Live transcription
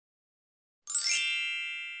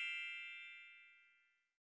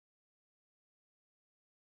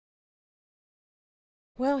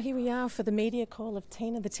Well, here we are for the media call of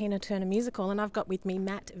Tina, the Tina Turner musical, and I've got with me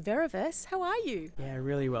MATT VEREVIS. How are you? Yeah,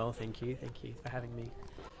 really well, thank you. Thank you for having me.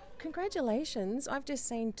 Congratulations. I've just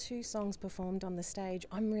seen 2 songs performed on the stage.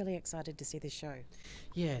 I'm really excited to see this show.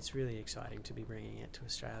 Yeah, it's really exciting to be bringing it to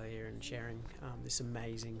Australia and sharing this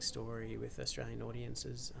amazing story with Australian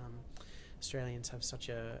audiences. Australians have such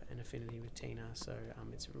an affinity with Tina, so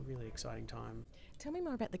it's a really exciting time. Tell me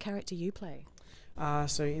more about the character you play.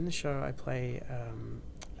 So in the show I play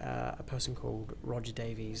a person called Roger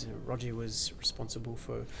Davies. Roger was responsible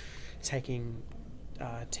for taking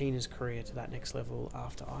Tina's career to that next level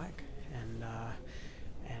after Ike and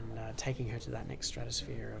taking her to that next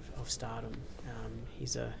stratosphere of stardom.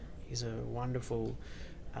 He's a wonderful,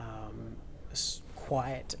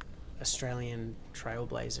 quiet Australian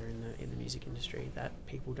trailblazer in the music industry that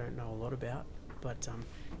people don't know a lot about, but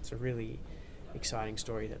it's a really exciting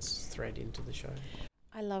story that's thread into the show.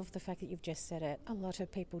 I love the fact that you've just said it. A lot of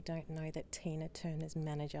people don't know that Tina Turner's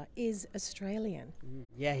manager is Australian.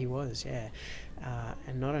 Yeah, he was, yeah.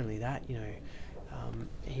 And not only that,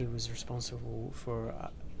 he was responsible for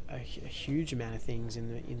a huge amount of things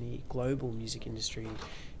in the global music industry,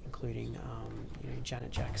 including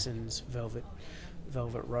Janet Jackson's Velvet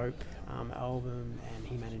Rope album, and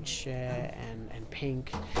he managed Cher and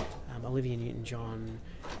Pink, Olivia Newton-John,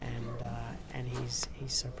 and he's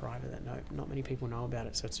so private that not many people know about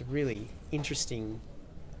it. So it's a really interesting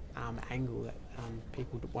angle that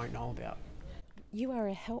people won't know about. You are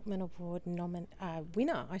a Helpman Award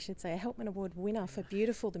winner, I should say, a Helpman Award winner for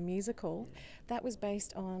Beautiful the Musical. That was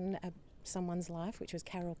based on someone's life, which was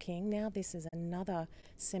Carole King. Now this is another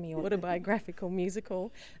semi-autobiographical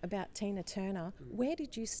musical about Tina Turner. Where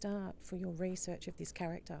did you start for your research of this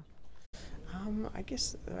character? I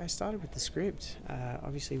guess I started with the script.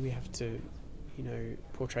 Obviously we have to,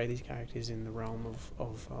 portray these characters in the realm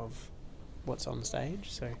of what's on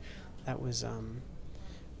stage. So that was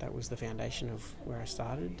the foundation of where I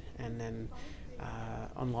started, and then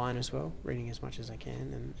online as well, reading as much as I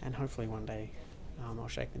can, and hopefully one day I'll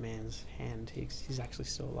shake the man's hand. He's actually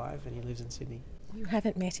still alive and he lives in Sydney. You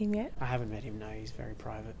haven't met him yet? I haven't met him, no, he's very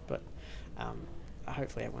private, but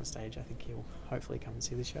hopefully at one stage I think he'll hopefully come and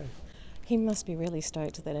see the show. He must be really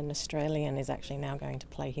stoked that an Australian is actually now going to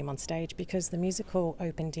play him on stage, because the musical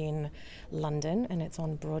opened in London and it's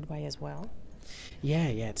on Broadway as well. Yeah,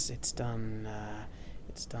 it's done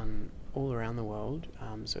all around the world,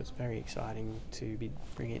 so it's very exciting to be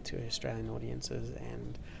bringing it to Australian audiences,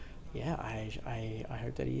 and yeah, I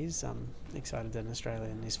hope that he is excited that an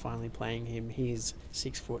Australian is finally playing him. He is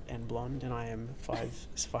 6 foot and blonde, and I am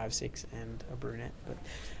 5'6" and a brunette. But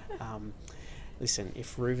listen,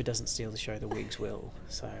 if Ruva doesn't steal the show, the Wigs will.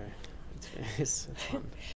 So it's fun.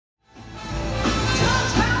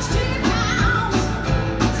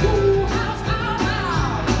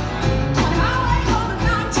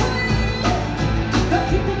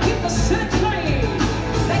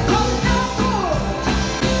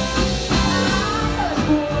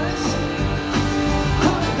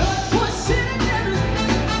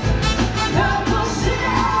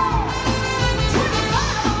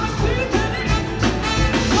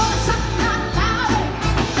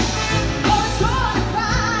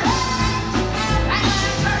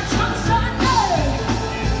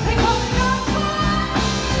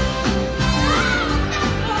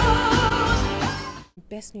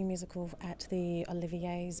 Best New Musical at the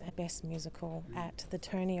Olivier's and Best Musical at the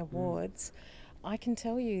Tony Awards. I can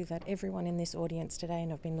tell you that everyone in this audience today,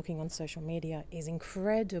 and I've been looking on social media, is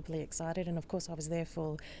incredibly excited, and of course I was there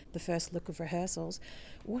for the first look of rehearsals.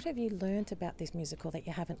 What have you learnt about this musical that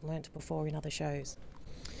you haven't learnt before in other shows?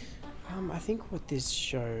 I think what this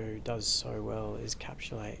show does so well is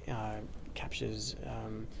captures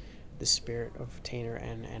the spirit of Tina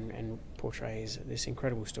and portrays this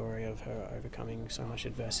incredible story of her overcoming so much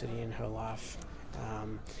adversity in her life,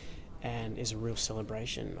 and is a real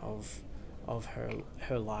celebration of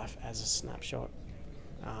her life as a snapshot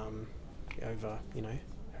over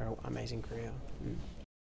her amazing career.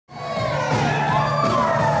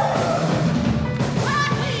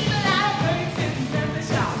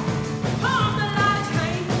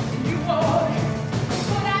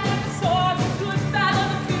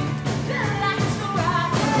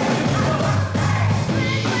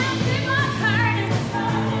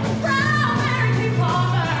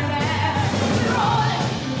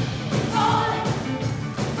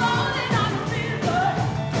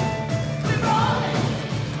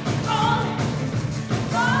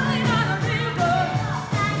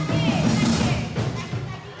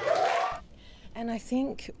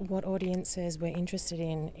 what audiences were interested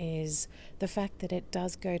in is the fact that it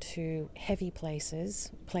does go to heavy places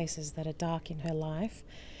that are dark in her life.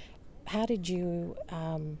 How did you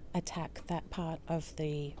attack that part of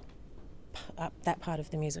the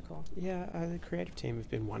musical? Yeah, the creative team have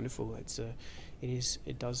been wonderful. It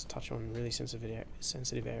does touch on really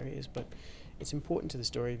sensitive areas, but it's important to the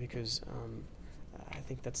story because I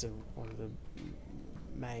think that's one of the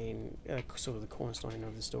main sort of the cornerstone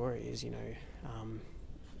of the story is, you know,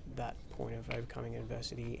 that point of overcoming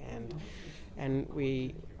adversity, and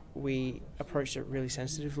we approached it really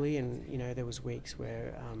sensitively, and you know, there was weeks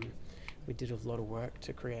where we did a lot of work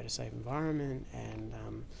to create a safe environment, and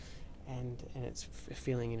it's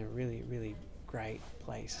feeling in a really, really great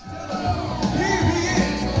place. Here he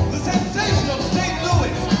is, the sensational St.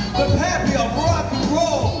 Louis, the pappy of rock and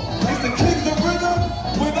roll. He's the Kings of Rhythm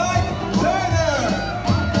with Ike Turner.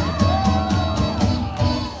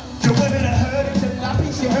 You wanted to heard it, the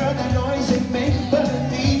lobby, she heard the noise it made, but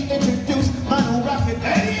me introduced my new rocket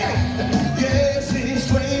 88. Yes, it's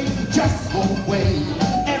strange, just won't wait.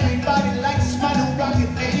 Everybody likes my new rocket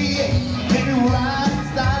 88. Baby, ride,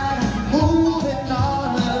 style, moving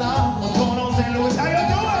on along. What's going on, St. Louis? How you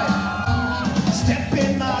doing? Step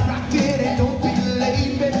in my rocket and don't be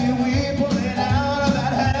late, baby. We're pulling out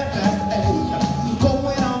about 8:30.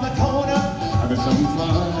 Going on the corner, having some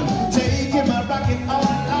fun. Taking my rocket all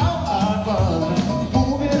along our run.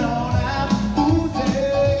 Moving on out,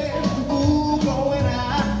 cruising. Ooh, going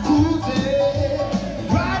out, cruising.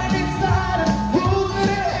 Riding inside, cruising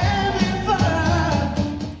and having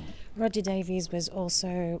fun. Roger Davies was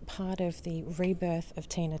also part of the rebirth of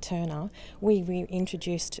Tina Turner. We were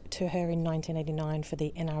introduced to her in 1989 for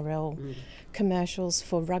the NRL commercials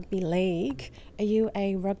for rugby league. Are you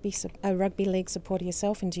a rugby league supporter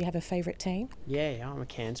yourself, and do you have a favourite team? Yeah, I'm a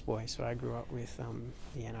Cairns boy, so I grew up with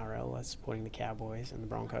the NRL, supporting the Cowboys and the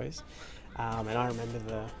Broncos, and I remember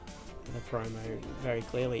the promo very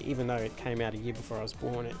clearly, even though it came out a year before I was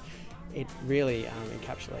born. It really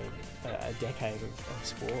encapsulated a decade of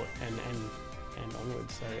sport and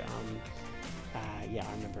onwards. So yeah,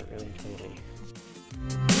 I remember it really clearly.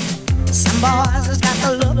 Some boys has got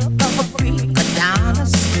the look of a freak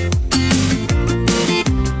Adonis,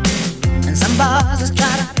 and some boys just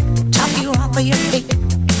try to talk you off of your feet.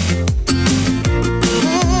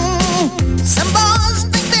 Some boys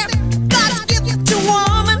think they're God's gift to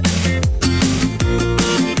woman,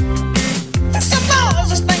 and some boys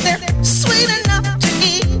just think they're sweet enough to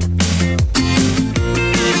eat.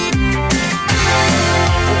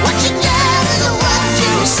 What you get is what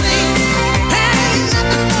you see. Ain't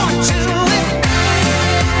nothing more to it.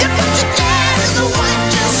 If what you get is what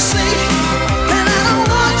you see, then I don't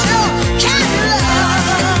want your kind of love.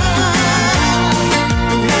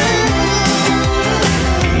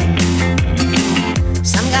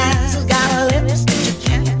 Some guys have got lips that you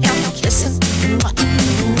can't help kissing,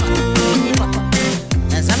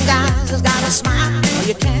 and some guys have got a smile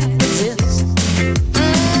you can't resist.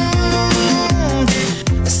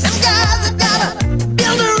 Some guys have gotta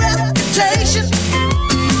build a reputation.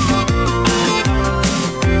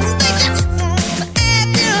 They just add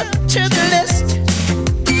you to the list.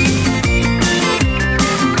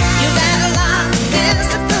 You got a lot of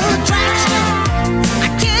physical attraction, I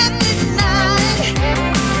can't deny it.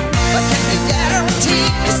 But can you guarantee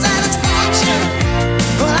me satisfaction?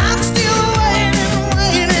 Well, I'm still waiting.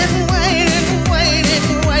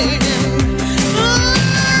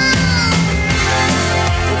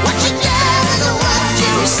 What you get is what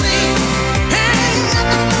you see. Ain't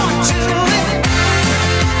nothing more to it.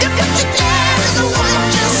 If what you get is what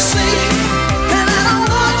you see, then I don't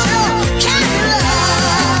want your kind of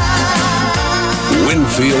love.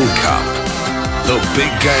 Winfield Cup. The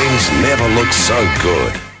big games never look so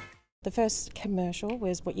good. The first commercial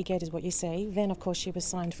was What You Get Is What You See. Then, of course, she was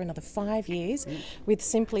signed for another 5 years with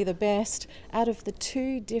Simply the Best. Out of the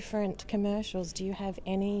two different commercials, do you have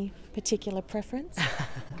any particular preference?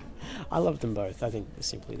 I love them both. I think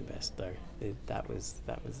Simply the Best, though. That was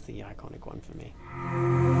the iconic one for me.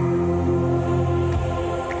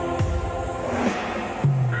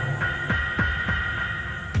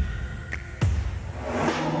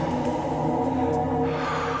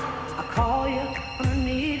 I call you, I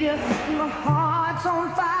need you, my heart's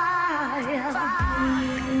on fire.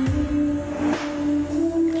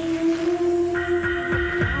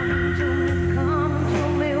 Come to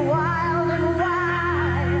me wild and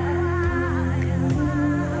wild.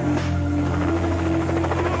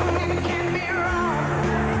 It can't be wrong.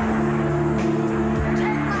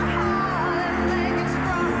 Take my heart and make it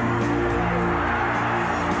strong.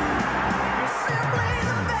 You're simply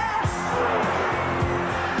the best.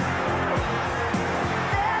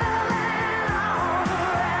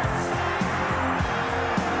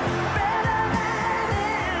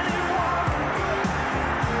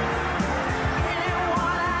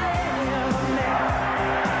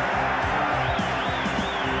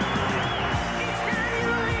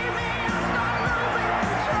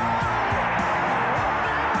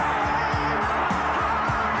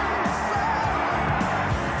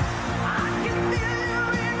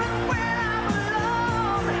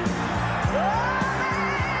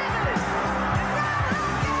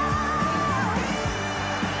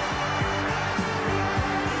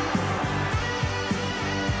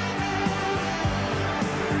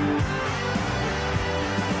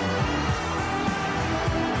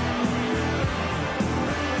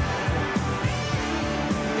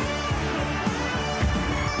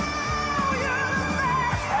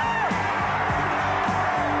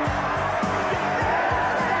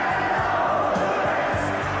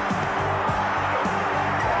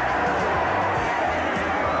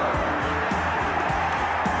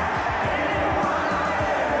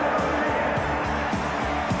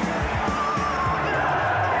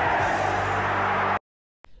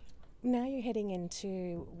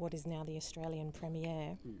 to what is now the Australian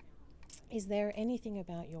premiere, is there anything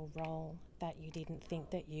about your role that you didn't think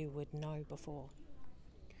that you would know before?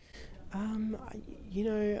 You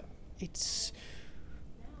know,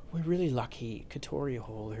 we're really lucky. Katoria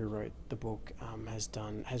Hall, who wrote the book, has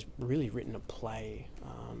really written a play,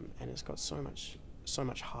 and it's got so much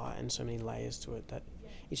heart and so many layers to it that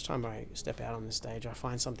each time I step out on the stage, I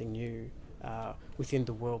find something new within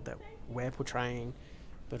the world that we're portraying,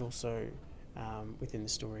 but also within the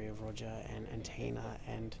story of Roger and Tina,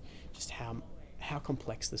 and just how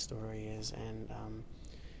complex the story is, and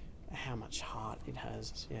how much heart it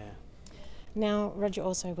has. Yeah. Now, Roger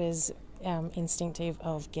also was instinctive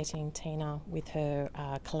of getting Tina with her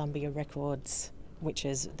Columbia Records, which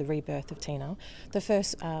is the rebirth of Tina. The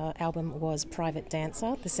first album was Private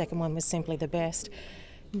Dancer, the second one was Simply the Best.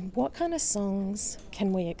 What kind of songs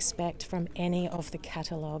can we expect from any of the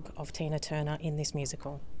catalogue of Tina Turner in this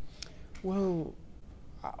musical? Well,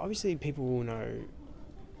 obviously people will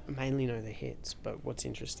mainly know the hits, but what's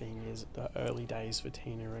interesting is the early days for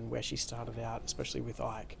Tina and where she started out, especially with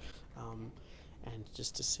Ike, and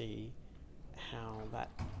just to see how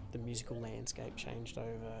the musical landscape changed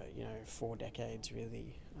over 4 decades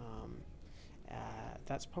really.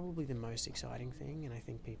 That's probably the most exciting thing, and I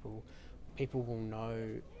think people will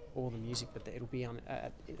know all the music, but it'll be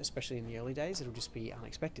especially in the early days, it'll just be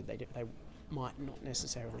unexpected. They might not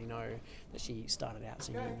necessarily know that she started out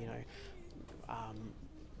singing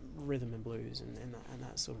rhythm and blues and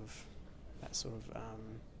that sort of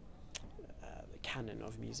canon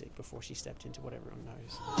of music before she stepped into what everyone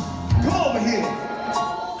knows. Come over here.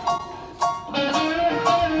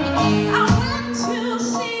 I went to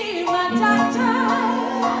see my doctor.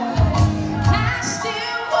 Asked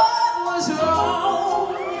him what was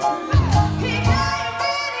wrong. He gave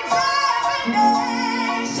me an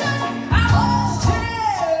examination. I was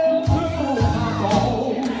tearing through my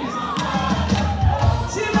bones.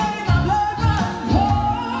 She made my blood run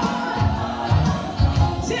cold.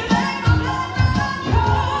 She made my blood run cold. She made my blood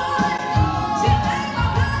run cold. That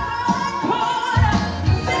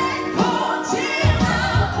cold chill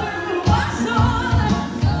through my soul.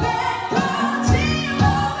 That cold chill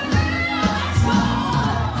over my soul.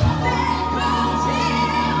 That cold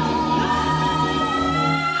chill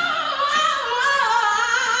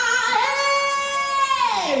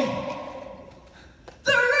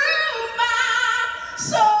through my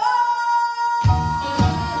soul.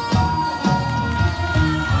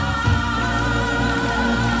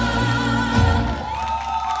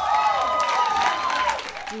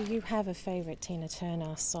 Do you have a favourite Tina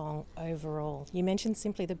Turner song overall? You mentioned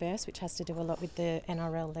Simply the Best, which has to do a lot with the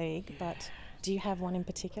NRL League, but do you have one in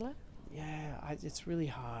particular? Yeah, it's really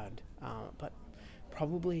hard, but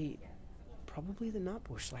probably the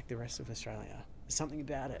Nutbush, like the rest of Australia. There's something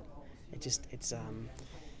about it. It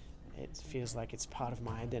feels like it's part of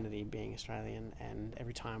my identity being Australian, and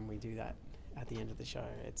every time we do that at the end of the show,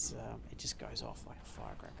 it just goes off like a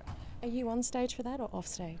firecracker. Are you on stage for that or off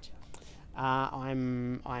stage? I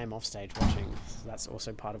am off stage watching. So that's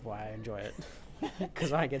also part of why I enjoy it,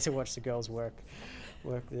 because I get to watch the girls work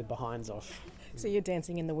their behinds off. So you're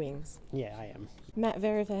dancing in the wings. Yeah, I am. Matt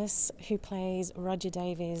Verevis, who plays Roger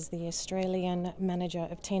Davies, the Australian manager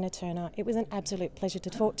of Tina Turner. It was an absolute pleasure to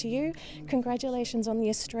talk to you. Congratulations on the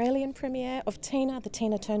Australian premiere of Tina, the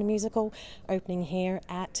Tina Turner musical, opening here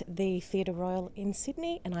at the Theatre Royal in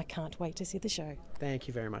Sydney, and I can't wait to see the show. Thank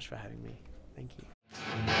you very much for having me. Thank you.